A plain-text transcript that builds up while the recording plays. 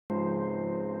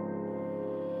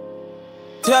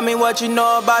Tell me what you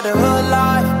know about the hood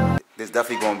life. This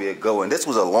definitely gonna be a good one. This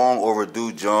was a long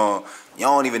overdue John.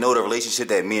 Y'all don't even know the relationship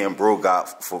that me and bro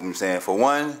got. For I'm saying, for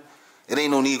one, it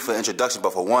ain't no need for introduction,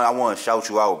 but for one, I want to shout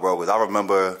you out, bro, because I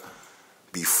remember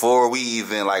before we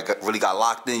even like really got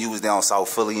locked in, you was down South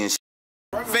Philly and shit.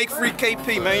 FakeFree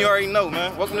KP, man. You already know,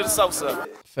 man. Welcome to the South Side.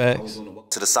 Facts.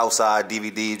 To the South Side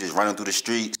DVD, just running through the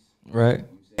streets. Right.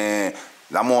 And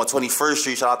I'm on 21st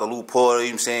Street. Shout out to Lou Porter. You know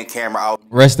what I'm saying? Camera out.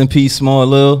 Rest in peace, Small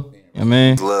Lil. Yeah,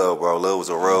 man. Lil, bro. Lil was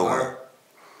a real one.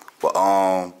 But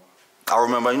I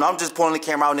remember, you know, I'm just pulling the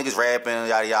camera out, niggas rapping,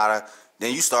 yada yada.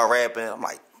 Then you start rapping. I'm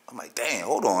like, damn,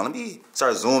 hold on. Let me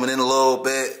start zooming in a little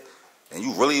bit. And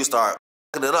you really start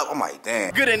fucking it up. I'm like,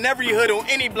 damn. Good in every hood on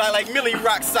any block like Millie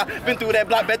Rocks. Been through that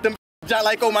block, bet them John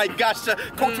like, oh my gosh.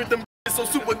 Coach with them so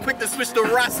super quick to switch the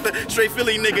roster. Straight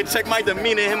Philly nigga, check my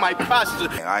demeanor and my posture.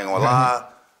 And I ain't gonna lie,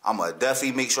 I'ma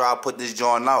definitely make sure I put this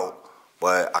joint out.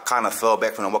 But I kind of fell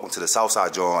back from the Welcome to the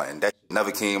Southside joint, and that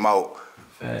never came out.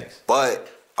 Facts. But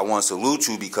I want to salute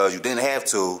you because you didn't have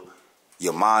to.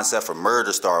 Your mindset for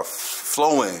murder started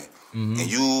flowing, and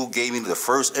you gave me the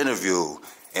first interview.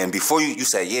 And before you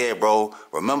said, yeah, bro,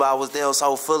 remember I was there in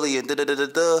South Philly and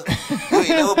da-da-da-da-da. You ain't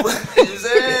never put, you know what I'm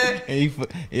saying?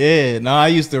 Yeah, no, I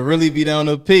used to really be down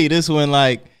to P. This when,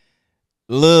 like,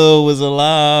 Lil was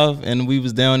alive, and we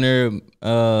was down there.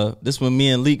 This when me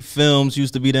and Leak Films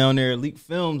used to be down there. Leak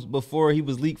Films, before he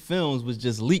was Leak Films, was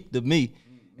just Leak to me.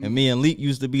 And me and Leak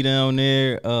used to be down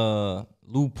there.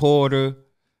 Lou Porter,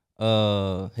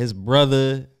 his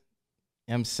brother, you know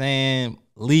what I'm saying,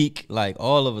 Leak, like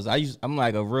all of us. I'm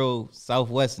like a real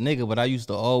Southwest nigga, but I used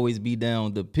to always be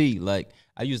down to P. Like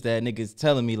I used to have niggas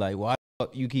telling me like, why the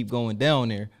fuck you keep going down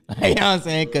there? Like, you know what I'm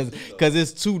saying? Cause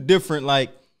it's two different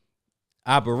like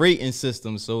operating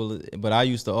systems. So, but I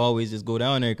used to always just go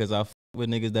down there because I f with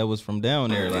niggas that was from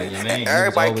down there. Like, you know,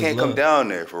 everybody can't come down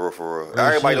there for real.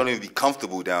 Everybody don't even be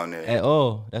comfortable down there at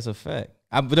all. That's a fact.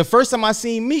 But the first time I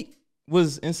seen Meek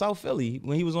was in South Philly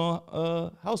when he was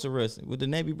on house arrest with the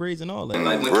navy braids and all that.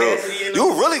 Like when Cassidy,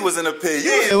 you really was in the pit.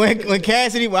 Yeah, when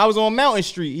Cassidy, I was on Mountain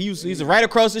Street. He's right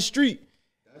across the street,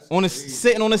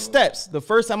 sitting on the steps. The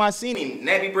first time I seen him,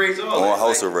 navy braids on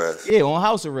house arrest. Yeah, on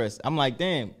house arrest. I'm like,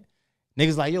 damn.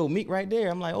 Niggas like, yo, Meek right there.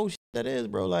 I'm like, oh shit, that is,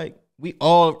 bro. Like we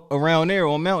all around there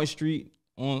on Mountain Street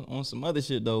on some other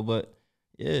shit though. But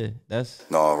yeah, that's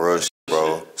no real shit,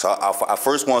 bro. So I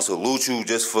first want to salute you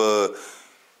just for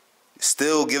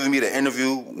still giving me the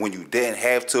interview when you didn't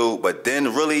have to, but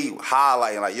then really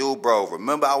highlighting like, yo, bro,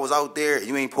 remember I was out there?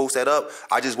 You ain't post that up.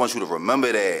 I just want you to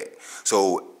remember that.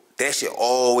 So that shit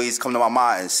always come to my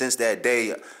mind. And since that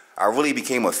day, I really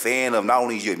became a fan of not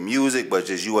only your music, but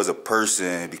just you as a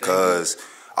person because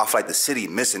I feel like the city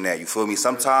missing that. You feel me?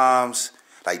 Sometimes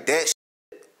like that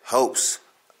shit helps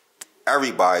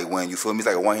everybody when, you feel me? It's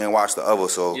like a one hand wash the other.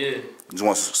 So yeah. I just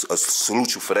want to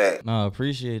salute you for that. No, I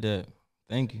appreciate that.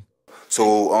 Thank you.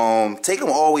 So, take them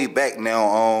all the way back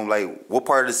now. Like, what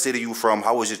part of the city you from?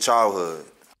 How was your childhood?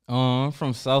 I'm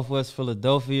from Southwest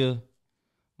Philadelphia.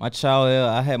 My childhood,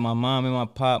 I had my mom and my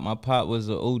pop. My pop was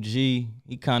an OG.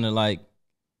 He kind of like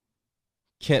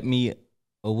kept me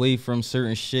away from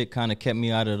certain shit. Kind of kept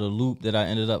me out of the loop that I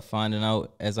ended up finding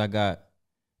out as I got,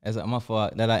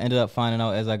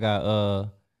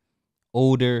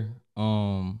 older.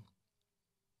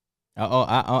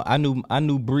 I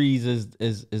knew Breeze as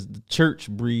the church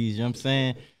Breeze, you know what I'm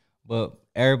saying? But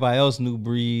everybody else knew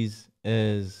Breeze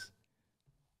as,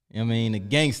 you know what I mean, the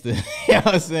gangster, you know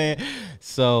what I'm saying?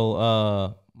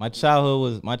 So my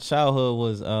childhood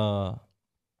was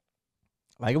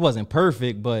like it wasn't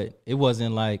perfect, but it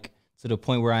wasn't like to the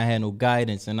point where I had no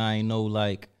guidance and I ain't know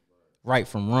like right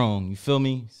from wrong. You feel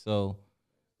me? So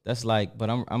that's like, but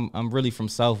I'm really from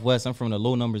Southwest. I'm from the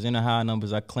low numbers and the high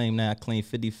numbers. I claim that. I claim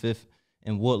 55th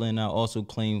in Woodland. I also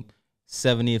claim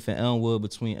 70th in Elmwood,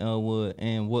 between Elmwood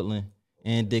and Woodland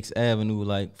and Dix Avenue.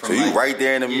 Like, so you right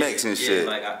there in the mix and shit.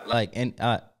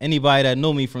 Anybody that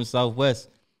know me from Southwest,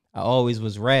 I always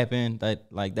was rapping.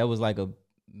 That was like a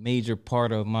major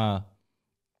part of my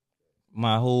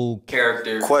whole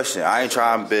character. Question: I ain't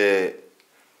trying to bet.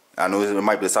 I know it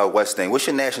might be the Southwest thing. What's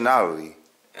your nationality?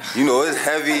 You know, it's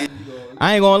heavy.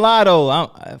 I ain't gonna lie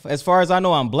though. As far as I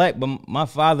know, I'm black, but my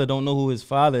father don't know who his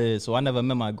father is, so I never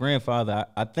met my grandfather.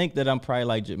 I think that I'm probably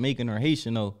like Jamaican or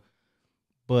Haitian though,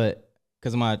 but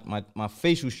because of my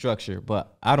facial structure,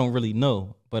 but I don't really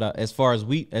know. But as far as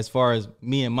me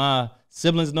and my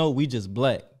siblings know, we just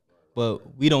black,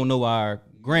 but we don't know our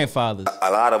grandfathers. A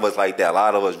lot of us like that. A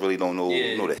lot of us really don't know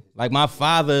that. Like my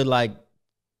father, like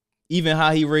even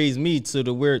how he raised me to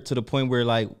the point where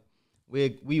like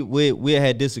we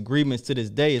had disagreements to this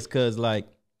day is because like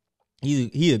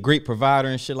he a great provider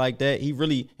and shit like that. He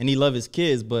really, and he love his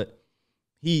kids, but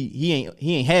he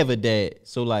ain't have a dad.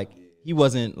 So like he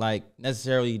wasn't like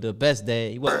necessarily the best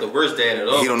dad. He wasn't the worst dad at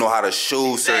all. He don't know how to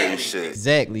show certain shit.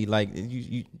 Exactly. Like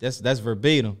you that's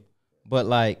verbatim. But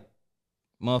like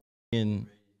motherfucking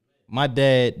my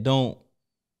dad don't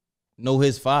know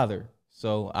his father.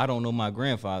 So I don't know my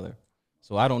grandfather.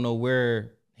 So I don't know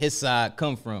where his side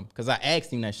come from. Cause I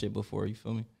asked him that shit before, you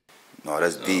feel me? No,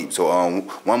 that's deep. So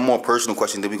one more personal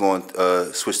question, then we're going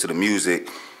to switch to the music.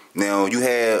 Now, you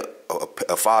had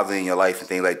a father in your life and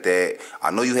things like that.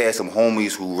 I know you had some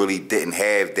homies who really didn't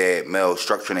have that male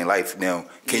structure in their life. Now,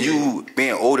 can you,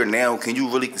 being older now, can you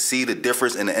really see the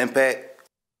difference in the impact?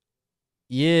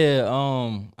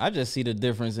 Yeah, I just see the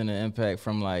difference in the impact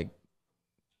from like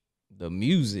the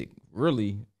music,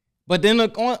 really. But then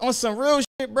look, on some real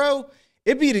shit, bro,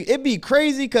 it be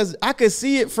crazy because I could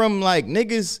see it from like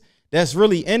niggas that's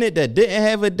really in it that didn't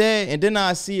have a dad, and then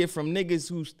I see it from niggas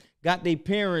who got their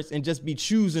parents and just be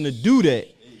choosing to do that.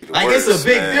 Like it's a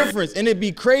big difference, and it'd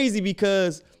be crazy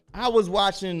because I was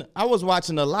watching a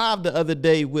live the other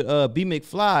day with B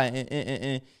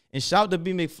McFly and shout to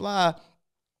B McFly,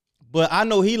 but I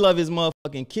know he love his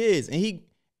motherfucking kids,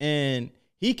 and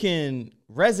he can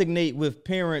resonate with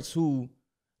parents who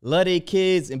love their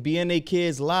kids and be in their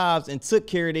kids' lives and took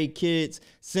care of their kids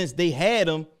since they had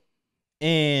them.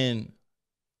 And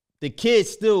the kids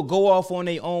still go off on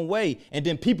their own way, and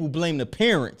then people blame the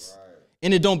parents,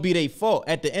 and it don't be their fault.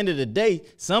 At the end of the day,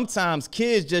 sometimes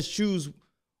kids just choose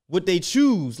what they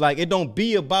choose. Like it don't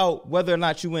be about whether or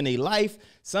not you in their life.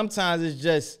 Sometimes it's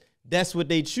just that's what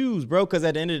they choose, bro. Because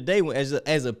at the end of the day,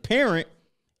 as a parent,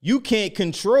 you can't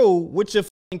control what your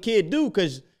fucking kid do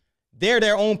because they're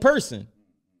their own person.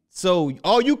 So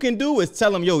all you can do is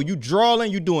tell them, yo, you drawing,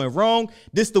 you doing wrong.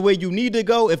 This the way you need to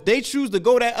go. If they choose to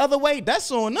go that other way, that's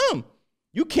on them.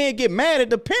 You can't get mad at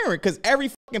the parent because every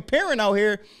fucking parent out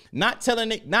here not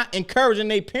encouraging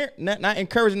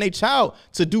their child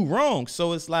to do wrong.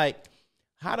 So it's like,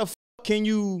 how the fuck can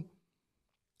you?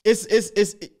 And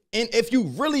if you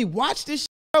really watch this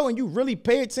show and you really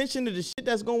pay attention to the shit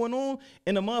that's going on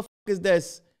and the motherfuckers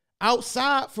that's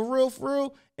outside for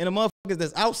real, and the motherfuckers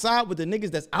that's outside with the niggas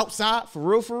that's outside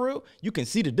for real, you can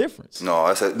see the difference. No,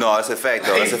 that's a fact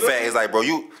though. That's a fact. It's like, bro,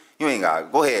 you ain't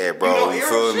got. Go ahead, bro. You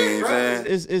feel me, man?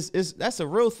 That's a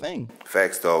real thing.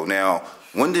 Facts though. Now,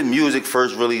 when did music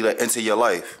first really enter your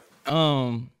life?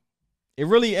 It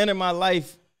really entered my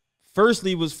life.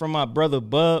 Firstly, was from my brother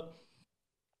Bub.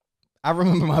 I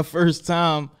remember my first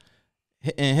time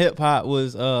in hip hop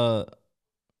was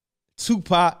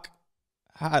Tupac.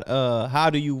 How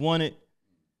do you want it?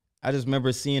 I just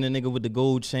remember seeing a nigga with the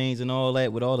gold chains and all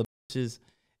that with all the bitches,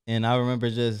 and I remember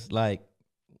just like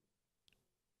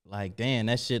damn,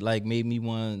 that shit like made me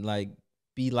want to like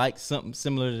be like something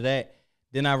similar to that.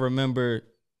 Then I remember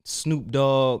Snoop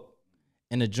Dogg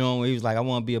in the joint where he was like, I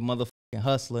want to be a motherfucking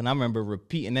hustler, and I remember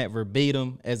repeating that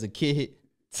verbatim as a kid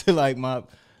to like my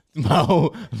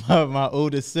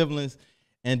older siblings.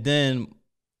 And then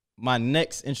my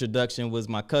next introduction was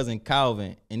my cousin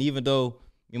Calvin, and even though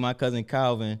me and my cousin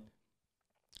Calvin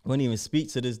wouldn't even speak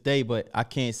to this day, but I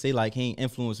can't say like he ain't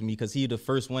influenced me because he the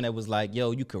first one that was like,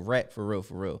 yo, you could rap for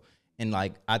real. And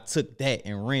like I took that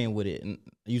and ran with it. And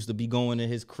I used to be going to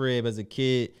his crib as a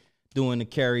kid doing the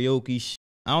karaoke shit.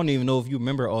 I don't even know if you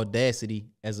remember Audacity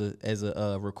as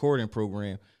a recording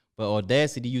program, but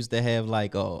Audacity used to have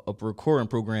like a recording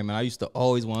program, and I used to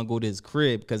always want to go to his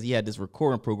crib because he had this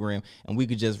recording program and we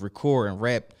could just record and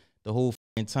rap the whole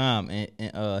time.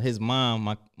 And his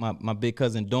mom, my big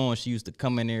cousin Dawn, she used to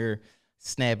come in there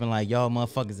snapping like, y'all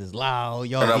motherfuckers is loud,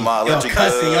 y'all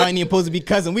cussing, y'all ain't even supposed to be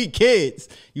cussing, we kids,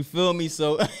 you feel me?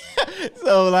 So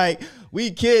like we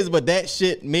kids, but that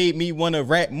shit made me want to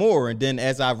rap more. And then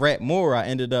as I rap more, I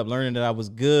ended up learning that I was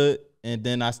good, and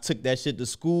then I took that shit to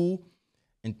school,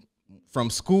 and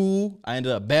from school I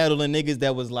ended up battling niggas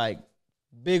that was like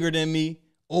bigger than me,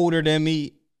 older than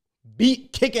me,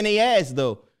 kicking their ass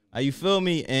though. You feel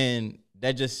me? And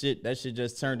that shit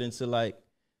just turned into like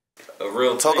a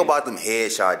real Talk thing. about them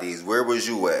headshot days. Where was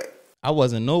you at? I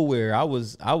wasn't nowhere. I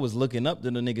was looking up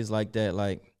to the niggas like that.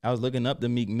 Like I was looking up to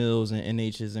Meek Mills and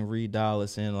NH's and Reed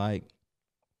Dallas and like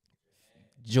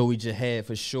Joey Jihad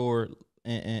for sure,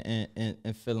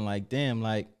 and feeling like damn,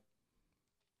 like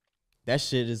that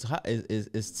shit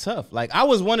is tough. Like I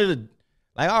was one of the.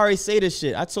 Like I already say this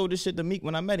shit. I told this shit to Meek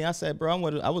when I met him. I said, bro,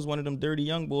 I was one of them dirty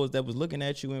young boys that was looking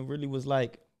at you and really was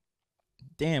like,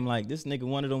 damn, like this nigga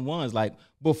one of them ones. Like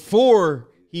before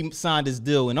he signed his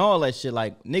deal and all that shit,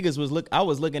 like niggas I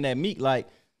was looking at Meek like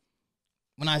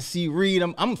when I see Reed,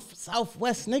 I'm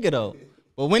Southwest nigga though.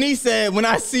 But when he said, when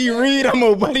I see Reed, I'm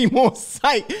gonna put him on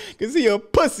sight, cause he a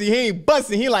pussy, he ain't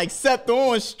busting, he like Scepter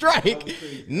on strike.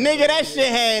 Nigga, that shit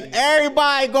had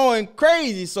everybody going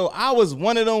crazy. So I was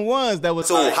one of them ones that was.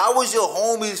 So like, how was your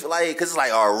homies like? Cause it's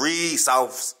like Reed,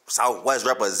 Southwest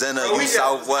representative, you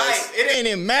Southwest. It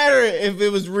didn't matter if it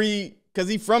was Reed, cause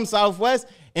he from Southwest,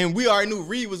 and we already knew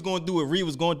Reed was gonna do what Reed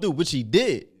was gonna do, which he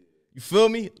did. You feel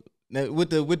me? With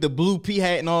the blue P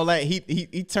hat and all that,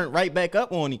 he turned right back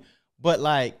up on him. But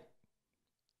like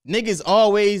niggas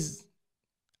always,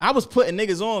 I was putting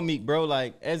niggas on Meek, bro.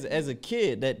 Like as a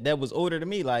kid that was older than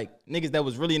me, like niggas that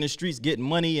was really in the streets getting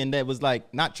money and that was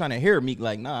like not trying to hear Meek.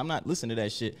 Like, nah, I'm not listening to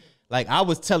that shit. Like I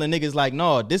was telling niggas like,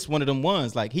 no, this one of them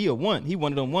ones. Like he one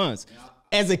of them ones.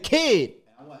 As a kid.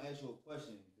 I want to ask you a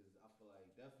question because I feel like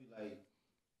definitely like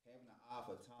having an eye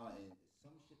for talent and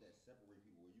some shit that separate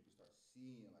people where you can start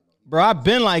seeing like. Bro, I've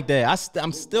been like that.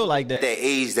 I'm still like that. That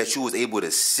age that you was able to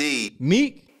see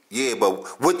Meek? Yeah,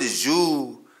 but what did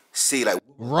you see? Like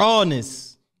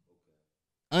rawness,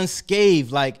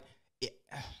 unscathed. Like,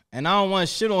 and I don't want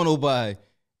to shit on nobody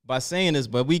by saying this,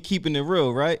 but we keeping it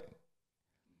real, right?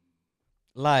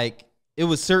 Like, it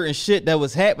was certain shit that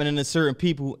was happening to certain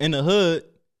people in the hood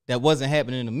that wasn't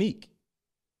happening to Meek.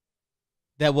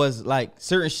 That was like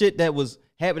certain shit that was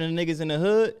happening to niggas in the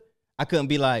hood. I couldn't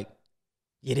be like,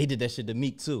 yeah, they did that shit to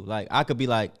Meek too. Like, I could be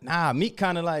like, nah, Meek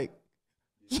kind of like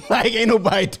ain't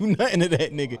nobody do nothing to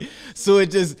that nigga. So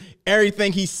it just,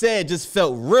 everything he said just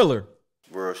felt realer.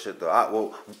 Real shit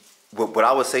though. But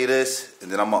I would say this,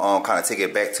 and then I'm gonna kind of take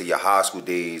it back to your high school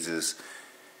days, is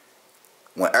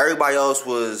when everybody else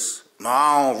was, no,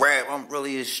 I don't rap, I'm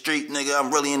really a street nigga,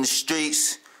 I'm really in the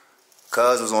streets.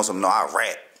 Cuz was on some, no, I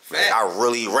rap. Like, I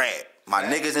really rap. My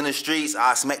niggas in the streets,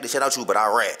 I smack the shit out you, but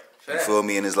I rap. You feel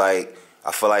me? And it's like,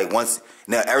 I feel like once,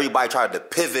 now everybody tried to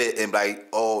pivot and like,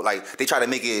 oh, like they try to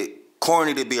make it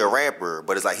corny to be a rapper,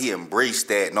 but it's like he embraced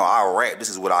that, no, I rap, this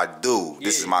is what I do.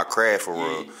 This is my craft for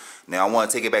real. Now I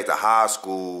want to take it back to high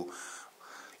school.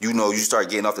 You know, you start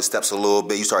getting off the steps a little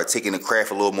bit, you start taking the craft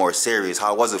a little more serious.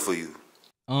 How was it for you?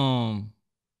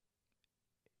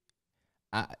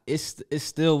 It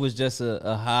still was just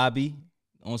a hobby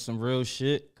on some real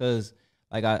shit, cause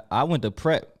like I went to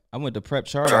prep. I went to prep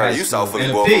charter. You South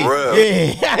Philly boy for real.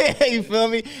 Yeah, you feel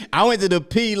me? I went to the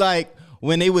P like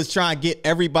when they was trying to get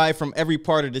everybody from every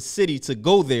part of the city to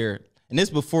go there, and this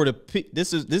before the P,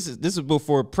 this is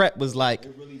before prep was like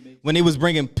when they was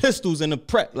bringing pistols in the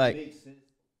prep. Like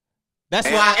that's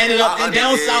why I ended up in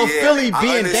down South Philly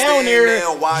being down there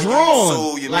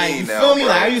drawn. Like you feel me?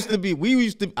 Like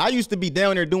I used to be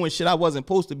down there doing shit I wasn't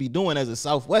supposed to be doing as a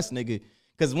Southwest nigga.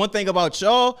 Cause one thing about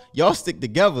y'all stick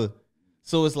together.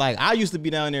 So it's like, I used to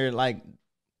be down there, like,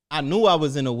 I knew I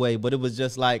was in a way, but it was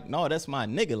just like, no, that's my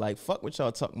nigga. Like, fuck what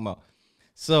y'all talking about.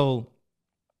 So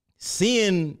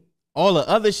seeing all the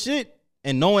other shit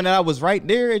and knowing that I was right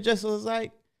there, it just was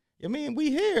like, I mean, we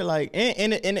here. Like,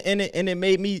 and it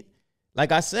made me,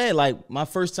 like I said, like, my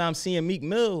first time seeing Meek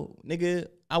Mill, nigga,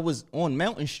 I was on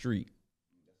Mountain Street.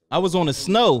 I was on the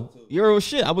snow. Euro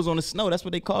shit. I was on the snow. That's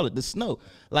what they call it, the snow.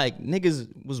 Like, niggas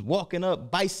was walking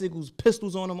up, bicycles,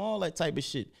 pistols on them, all that type of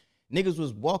shit. Niggas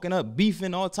was walking up,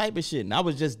 beefing, all type of shit. And I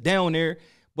was just down there.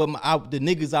 But the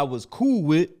niggas I was cool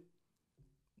with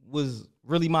was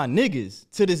really my niggas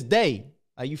to this day.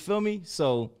 Like, you feel me?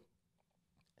 So,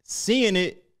 seeing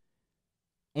it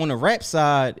on the rap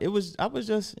side, I was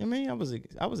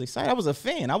excited. I was a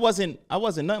fan. I wasn't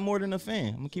nothing more than a fan.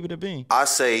 I'm gonna keep it a bean. I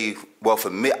say, well, for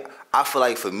me, I feel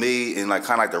like for me and like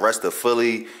kind of like the rest of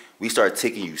Philly, we started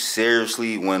taking you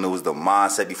seriously when it was the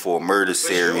Mindset Before Murder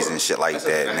series and shit like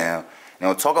that.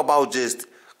 Now, talk about just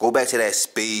go back to that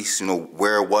space. You know,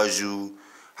 where was you?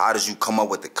 How did you come up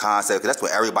with the concept? Because that's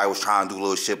what everybody was trying to do,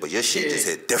 little shit. But your shit just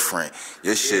hit different.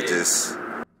 Your shit just.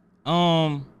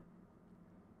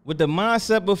 With the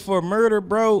Mindset Before Murder,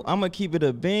 bro, I'm going to keep it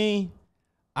a bean.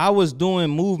 I was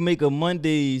doing Move Maker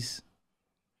Mondays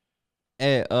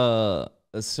at a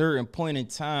certain point in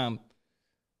time,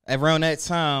 around that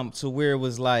time, to where it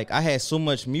was like I had so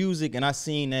much music and I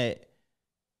seen that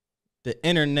the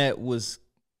internet was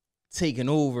taking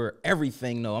over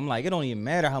everything, though. I'm like, it don't even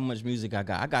matter how much music I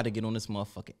got. I got to get on this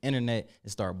motherfucking internet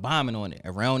and start bombing on it.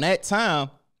 Around that time,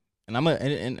 and I'm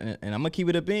gonna keep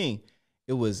it a bean.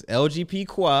 It was LGP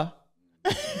Qua.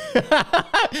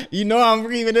 You know I'm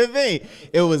keeping it a bean.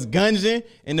 It was Gungeon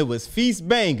and it was Feast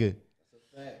Banger.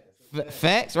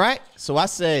 Facts, right? So I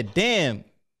said, damn,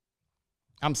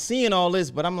 I'm seeing all this,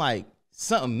 but I'm like,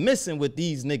 something missing with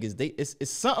these niggas.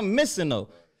 It's something missing though.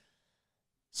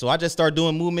 So I just started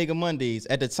doing Move Maker Mondays.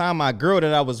 At the time, my girl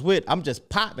that I was with, I'm just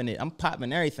popping it. I'm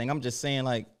popping everything. I'm just saying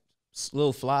like,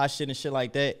 little fly shit and shit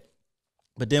like that.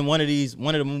 But then one of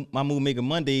my Movie Maker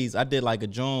Mondays, I did like a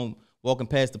joint walking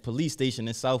past the police station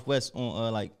in Southwest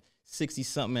on like 60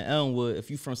 something in Elmwood.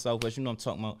 If you from Southwest, you know what I'm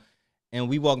talking about. And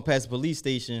we walking past the police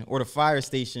station or the fire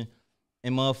station,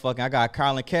 and motherfucking, I got a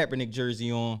Colin Kaepernick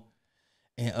jersey on,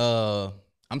 and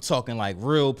I'm talking like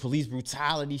real police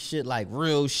brutality shit, like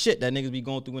real shit that niggas be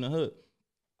going through in the hood.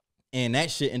 And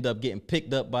that shit ended up getting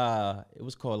picked up by, it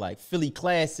was called like Philly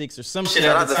Classics or some shit.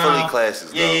 Shout out to Philly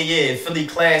Classics, Yeah, Philly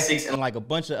Classics and like a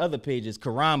bunch of other pages.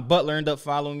 Karan Butler ended up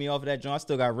following me off of that joint. I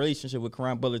still got a relationship with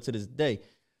Karan Butler to this day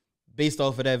based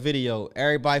off of that video.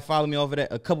 Everybody followed me off of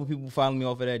that. A couple people followed me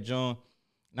off of that joint.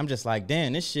 And I'm just like,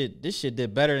 damn, this shit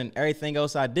did better than everything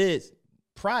else I did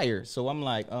prior. So I'm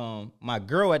like, my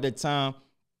girl at the time,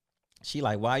 she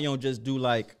like, why you don't just do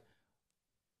like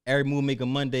every Movie Maker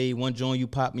Monday, one joint you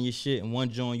pop me your shit, and one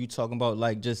joint you talking about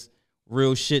like just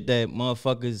real shit that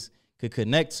motherfuckers could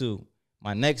connect to.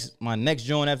 My next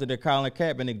joint after the Colin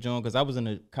Kaepernick joint, because I was in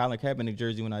the Colin Kaepernick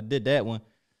jersey when I did that one.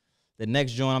 The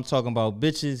next joint I'm talking about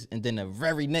bitches, and then the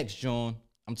very next joint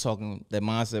I'm talking that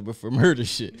mindset but for murder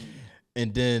shit.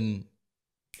 And then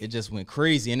it just went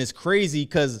crazy. And it's crazy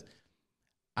because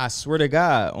I swear to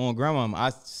God, on grandma, I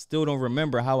still don't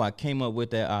remember how I came up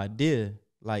with that idea.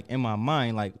 Like in my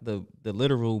mind, like the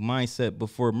literal mindset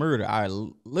before murder. I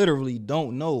literally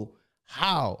don't know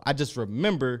how. I just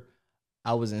remember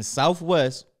I was in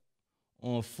Southwest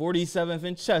on 47th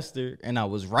and Chester, and I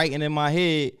was writing in my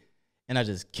head, and I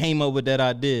just came up with that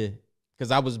idea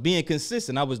because I was being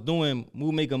consistent. I was doing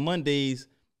Movie Maker Mondays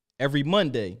every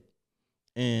Monday.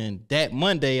 And that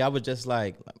Monday, I was just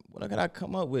like, what could I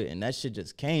come up with? And that shit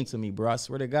just came to me, bro. I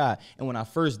swear to God. And when I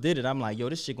first did it, I'm like, yo,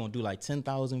 this shit gonna do like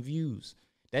 10,000 views.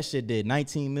 That shit did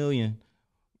 19 million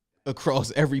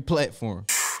across every platform.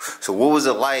 So what was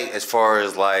it like as far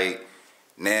as like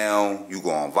now you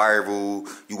going viral,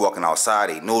 you walking outside,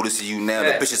 they noticing you now, the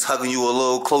bitch is hugging you a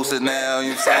little closer now, you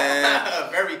know what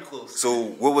I'm saying? Very close. So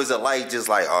what was it like just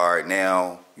like, all right,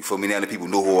 now, you feel me, now the people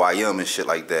know who I am and shit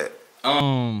like that?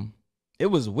 It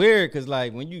was weird because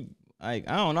like when you, like,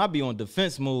 I don't know, I be on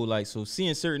defense mode, like, so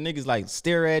seeing certain niggas like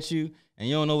stare at you and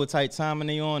you don't know what type timing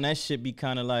they on, that shit be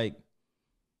kind of like,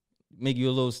 make you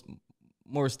a little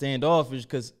more standoffish.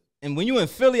 Cause, and when you in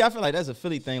Philly, I feel like that's a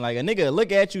Philly thing. Like a nigga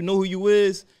look at you, know who you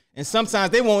is, and sometimes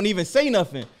they won't even say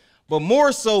nothing. But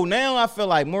more so now, I feel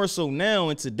like more so now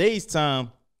in today's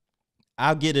time,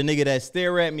 I'll get a nigga that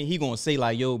stare at me, he gonna say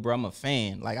like, yo, bro, I'm a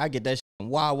fan. Like I get that shit in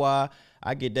Wawa,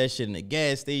 I get that shit in the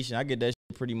gas station, I get that shit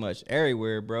pretty much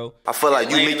everywhere, bro. I feel like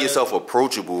you make yourself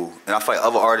approachable, and I feel like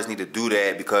other artists need to do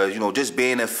that because, you know, just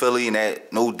being in Philly and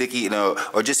that no dicky, you know,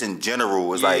 or just in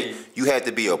general, it's like you have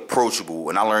to be approachable.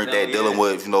 And I learned that dealing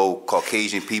with, you know,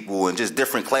 Caucasian people and just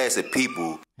different class of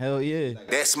people. Hell yeah.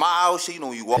 That smile shit, you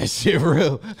know, you walk. That shit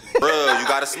real. Bro, you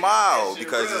gotta smile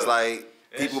because it's like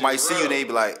people might see you and they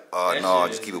be like, oh no,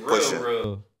 just keep it pushing.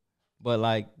 Real. But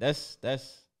like that's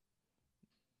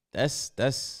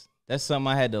something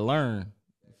I had to learn.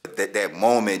 That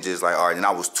moment just like, all right, and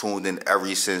I was tuned in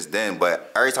ever since then.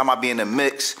 But every time I be in the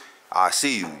mix, I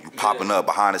see you popping up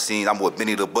behind the scenes. I'm with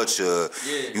Benny the Butcher.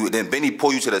 Then Benny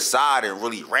pull you to the side and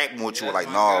really rapping with you like,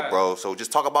 nah, bro. So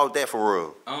just talk about that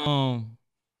for real.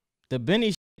 The Benny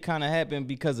shit kind of happened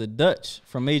because of Dutch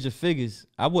from Major Figures.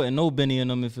 I wouldn't know Benny and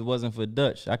them if it wasn't for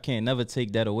Dutch. I can't never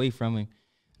take that away from him. You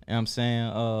know what I'm saying?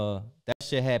 That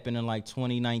shit happened in like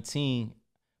 2019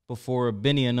 before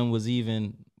Benny and them was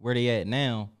even where they at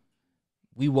now.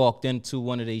 We walked into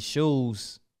one of their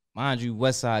shows, mind you,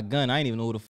 Westside Gun. I didn't even know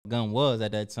who the fuck Gun was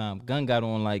at that time. Gun got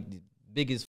on like the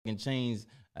biggest fucking chains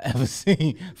I ever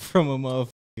seen from a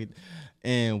motherfucker.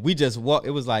 And we just walked.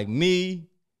 It was like me,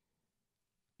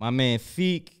 my man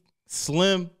Feek,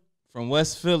 Slim from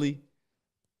West Philly,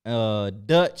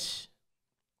 Dutch,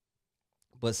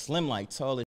 but Slim like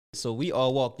tall as shit. So we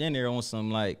all walked in there on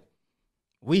some like,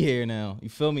 we here now, you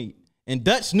feel me? And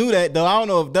Dutch knew that though. I don't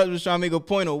know if Dutch was trying to make a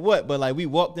point or what, but like we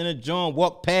walked in a joint,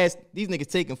 walked past these niggas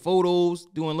taking photos,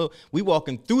 doing little, we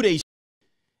walking through they shit,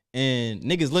 and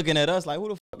niggas looking at us like, who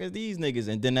the fuck is these niggas?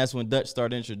 And then that's when Dutch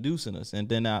started introducing us. And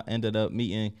then I ended up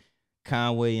meeting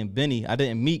Conway and Benny. I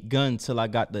didn't meet Gun till I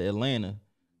got to Atlanta.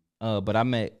 But I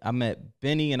met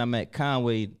Benny and I met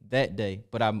Conway that day.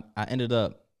 But I ended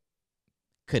up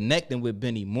connecting with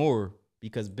Benny more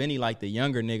because Benny like the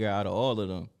younger nigga out of all of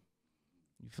them.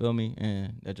 You feel me?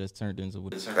 And that just turned into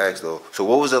what it turned. Facts though. So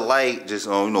what was it like just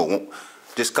you know,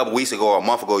 just a couple weeks ago or a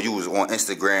month ago, you was on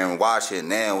Instagram watching.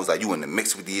 Now it was like you in the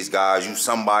mix with these guys. You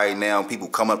somebody now. People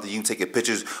come up to you taking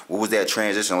pictures. What was that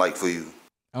transition like for you?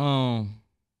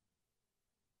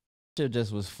 Shit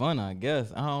just was fun, I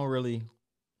guess. I don't really.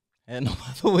 had no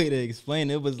other way to explain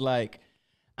it. It was like,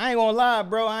 I ain't gonna lie,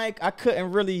 bro. I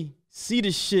couldn't really see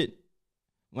the shit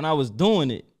when I was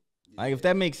doing it. Like, if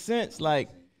that makes sense, like,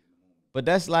 but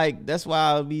that's why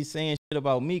I'll be saying shit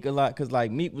about Meek a lot, because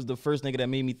like Meek was the first nigga that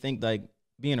made me think like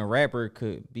being a rapper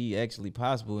could be actually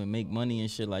possible and make money and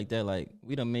shit like that. Like,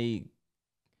 we done made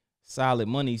solid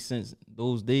money since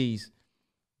those days,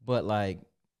 but like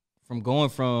from going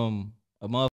from a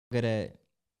motherfucker that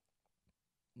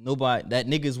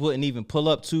niggas wouldn't even pull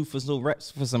up to for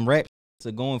some rap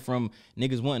to going from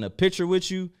niggas wanting a picture with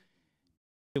you.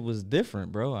 It was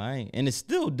different, bro. And it's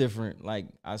still different. Like,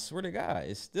 I swear to God,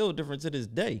 it's still different to this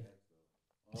day.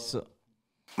 So,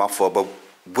 my fault, but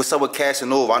what's up with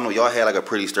Casanova? I know y'all had like a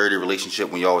pretty sturdy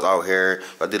relationship when y'all was out here.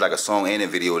 Y'all did like a song and a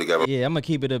video together. Yeah, I'm gonna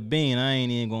keep it a bean. I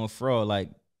ain't even gonna fraud.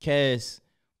 Like, Cass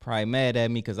probably mad at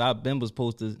me because I been was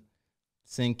supposed to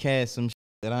send Cass some shit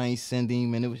that I ain't send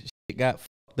him, and shit got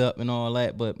fucked up and all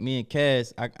that. But me and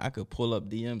Cass, I could pull up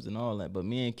DMs and all that. But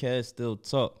me and Cass still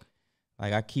talk.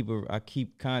 Like, I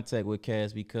keep contact with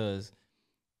Cass because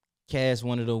Cass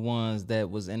one of the ones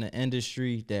that was in the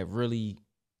industry that really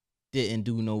didn't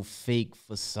do no fake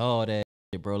facade ass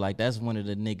shit, bro. Like, that's one of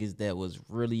the niggas that was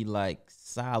really like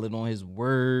solid on his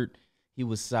word. He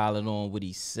was solid on what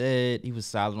he said. He was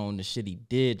solid on the shit he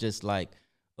did, just like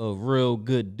a real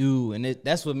good dude. And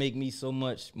that's what make me so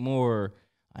much more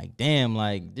like, damn,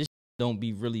 like, this shit don't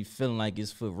be really feeling like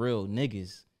it's for real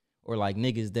niggas, or like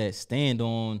niggas that stand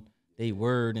on they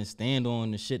word and stand on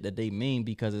the shit that they mean,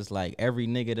 because it's like every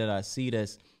nigga that I see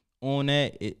that's on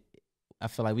that, I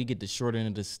feel like we get the short end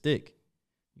of the stick.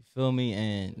 You feel me?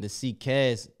 And to see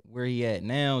Cass where he at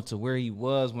now to where he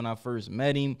was when I first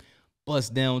met him,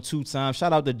 bust down 2 times.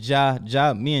 Shout out to Ja.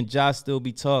 Me and Ja still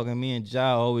be talking. Me and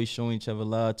Ja always showing each other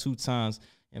love 2 times.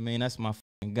 I mean, that's my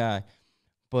fucking guy.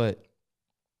 But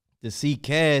to see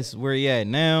Cass where he at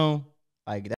now,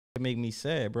 like, that make me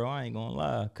sad, bro. I ain't gonna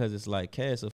lie, because it's like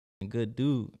Cass a good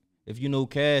dude. If you know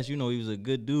Cash, you know he was a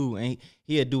good dude, and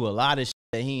he'd do a lot of shit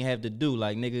that he ain't have to do.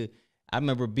 Like, nigga, I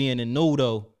remember being in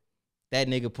Nodo, that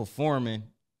nigga performing.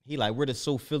 He like, where the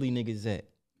So Philly niggas at?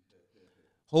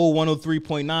 Whole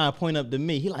 103.9 point up to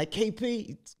me. He like,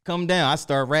 KP, come down. I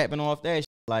start rapping off that shit,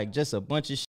 like just a bunch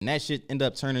of shit. And that shit ended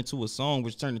up turning into a song,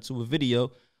 which turned into a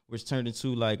video, which turned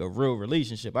into like a real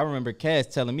relationship. I remember Cash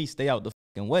telling me, stay out the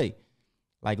fucking way.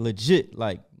 Like, legit,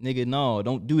 like, nigga, no,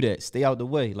 don't do that. Stay out the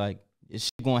way. Like, it's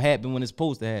shit gonna happen when it's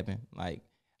supposed to happen. Like,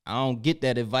 I don't get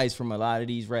that advice from a lot of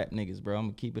these rap niggas, bro. I'm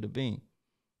gonna keep it a bean.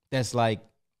 That's like,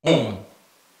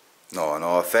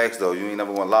 No, facts though. You ain't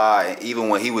never gonna lie. Even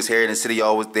when he was here in the city,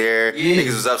 y'all was there. Yeah.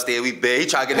 Niggas was upstairs, we big. He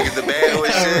try to get niggas to bed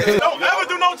with shit. Don't ever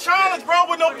do no challenge, bro,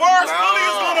 with no bars. Philly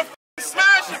is gonna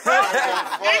smash it, bro.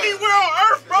 Anywhere on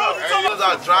earth, bro.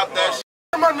 I dropped that shit.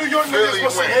 My New York niggas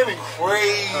was hitting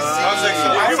crazy.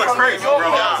 You were crazy, bro.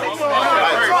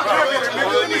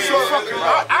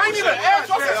 I ain't even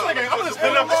asked. I'm just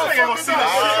putting up this nigga gonna see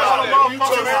this shit. I'm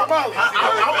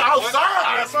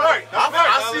outside. That's right.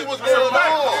 I see what's going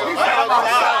on.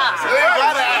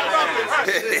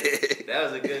 that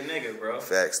was a good nigga, bro.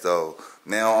 Facts though.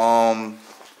 Now,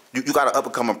 you got an up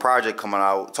and coming project coming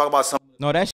out. Talk about some.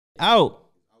 No, that shit out.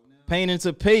 Paint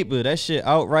into Paper. That shit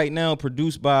out right now.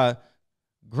 Produced by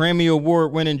Grammy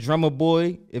Award winning Drummer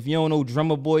Boy. If you don't know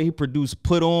Drummer Boy, he produced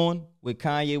Put On with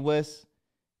Kanye West.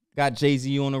 Got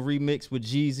Jay-Z on a remix with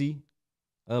Jeezy.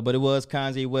 But it was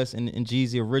Kanye West and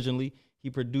Jeezy originally. He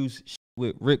produced shit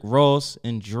with Rick Ross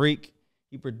and Drake.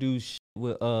 He produced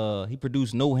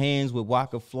No Hands with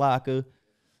Waka Flocka,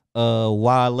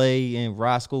 Wale and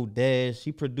Roscoe Dash.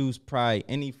 He produced probably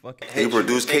any fucking. He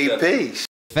produced KP.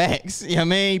 Facts. You know what I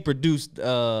mean? He produced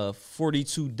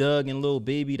 42 Doug and Lil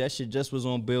Baby. That shit just was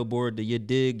on Billboard. The You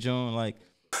Dig, John. Like,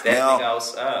 that nigga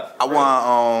outside. I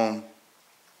want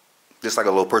just like a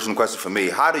little personal question for me.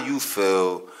 How do you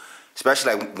feel,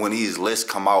 especially like when these lists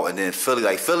come out and then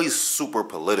Philly's super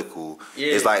political.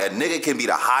 Yeah. It's like a nigga can be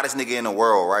the hottest nigga in the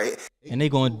world, right? And they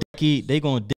gonna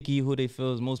dicky who they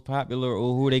feel is most popular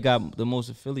or who they got the most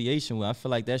affiliation with. I feel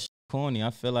like that shit corny. I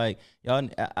feel like y'all.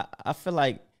 I feel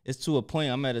like it's to a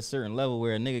point I'm at a certain level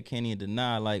where a nigga can't even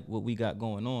deny like what we got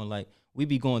going on. Like, we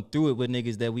be going through it with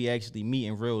niggas that we actually meet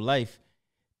in real life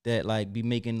that like be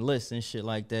making lists and shit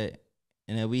like that.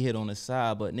 And then we hit on the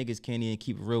side, but niggas can't even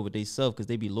keep it real with themselves because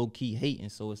they be low-key hating.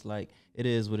 So it's like, it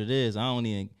is what it is. I don't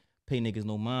even pay niggas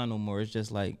no mind no more. It's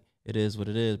just like, it is what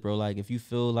it is, bro. Like, if you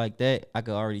feel like that, I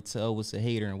could already tell what's a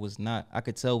hater and what's not. I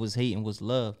could tell what's hate and what's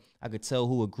love. I could tell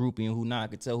who a groupie and who not. I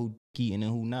could tell who cheating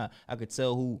and who not. I could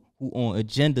tell who on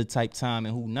agenda type time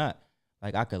and who not.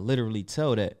 Like, I could literally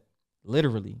tell that.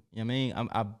 Literally. You know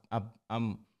what I mean?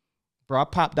 I'm Bro, I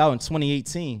popped out in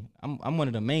 2018. I'm one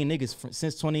of the main niggas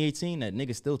since 2018 that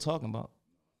niggas still talking about.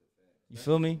 You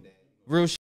feel me? Real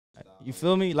shit. You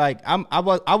feel me? Like I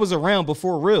was around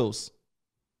before Reels.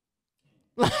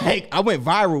 Like I went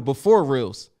viral before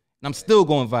Reels. And I'm still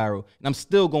going viral. And I'm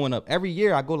still going up. Every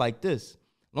year I go like this. As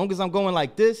long as I'm going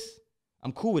like this,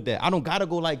 I'm cool with that. I don't gotta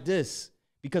go like this.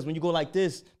 Because when you go like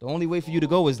this, the only way for you to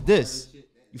go is this.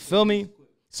 You feel me?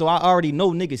 So I already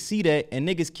know niggas see that, and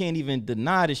niggas can't even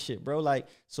deny this shit, bro. Like,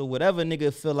 so whatever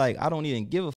nigga feel like I don't even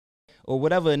give a fuck, or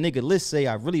whatever a nigga list say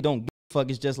I really don't give a fuck,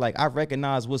 it's just like I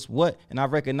recognize what's what, and I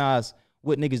recognize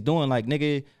what niggas doing. Like,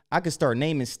 nigga, I could start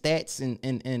naming stats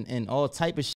and all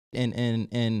type of shit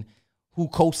and who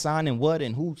co-signing what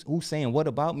and who's saying what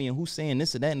about me and who's saying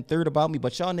this and that and third about me.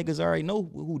 But y'all niggas already know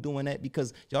who doing that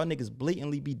because y'all niggas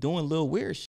blatantly be doing little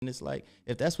weird shit. And it's like,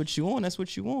 if that's what you on, that's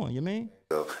what you on, you mean?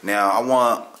 Now, I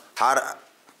want,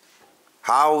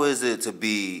 how is it to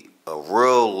be a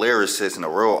real lyricist and a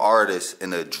real artist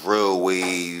in the drill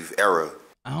wave era?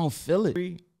 I don't feel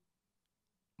it.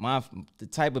 The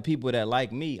type of people that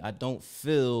like me, I don't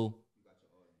feel.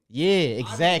 Yeah,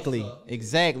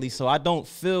 exactly. So I don't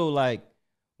feel like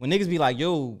when niggas be like,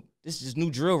 yo, this is new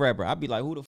drill rapper, I be like,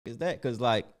 who the fuck is that? Because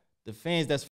like the fans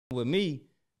that's with me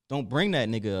don't bring that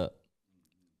nigga up.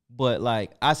 But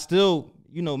like I still,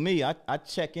 you know me, I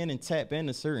check in and tap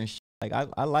into certain shit. Like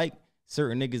I like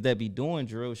certain niggas that be doing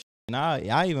drill shit. And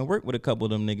I even work with a couple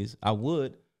of them niggas. I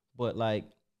would, but like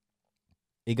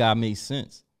it gotta make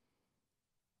sense.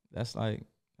 That's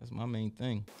my main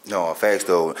thing. No, facts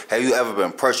though. Have you ever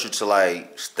been pressured to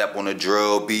like step on a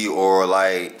drill beat or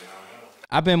like?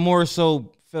 I've been more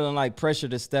so feeling like pressure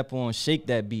to step on shake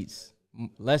that beats.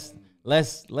 Less,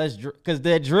 because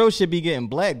that drill should be getting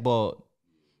blackballed.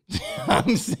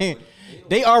 I'm saying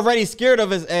they already scared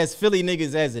of us as Philly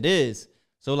niggas as it is.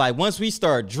 So like once we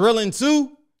start drilling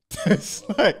too, that's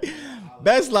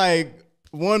like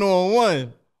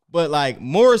one-on-one. But like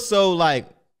more so like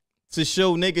to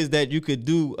show niggas that you could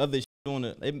do other shit on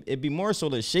it'd be more so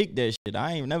to shake that shit.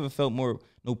 I ain't never felt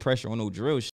no pressure on no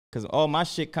drill shit. Cause all my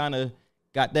shit kind of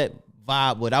got that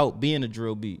vibe without being a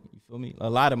drill beat. You feel me? A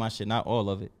lot of my shit, not all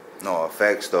of it. No,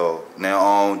 facts though.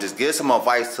 Now, just give some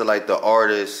advice to like the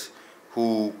artists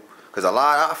who, cause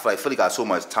I feel like Philly got so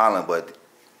much talent, but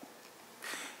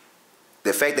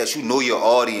the fact that you know your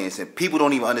audience and people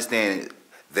don't even understand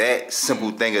that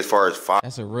simple thing as far as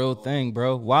that's a real thing,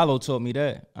 bro. Wallow taught me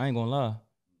that. I ain't gonna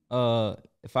lie.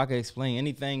 If I could explain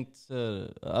anything to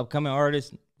upcoming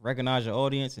artists, recognize your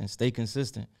audience and stay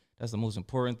consistent. That's the most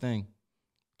important thing.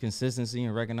 Consistency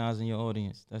and recognizing your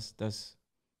audience.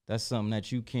 That's something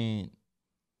that you can't.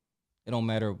 It don't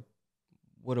matter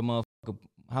what a motherfucker,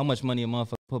 how much money a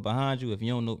motherfucker put behind you. If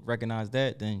you don't recognize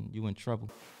that, then you in trouble.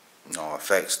 No,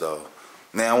 facts though.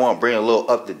 Now I want to bring a little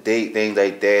up-to-date things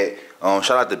like that.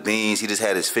 Shout out to Beans. He just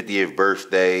had his 50th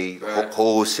birthday. Right.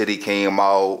 Whole city came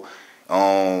out.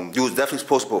 You was definitely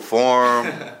supposed to perform.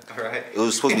 Right. It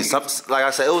was supposed to be something. Like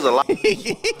I said, it was a lot. This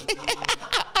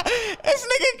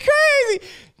nigga crazy.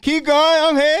 Keep going.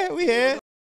 I'm here. We here.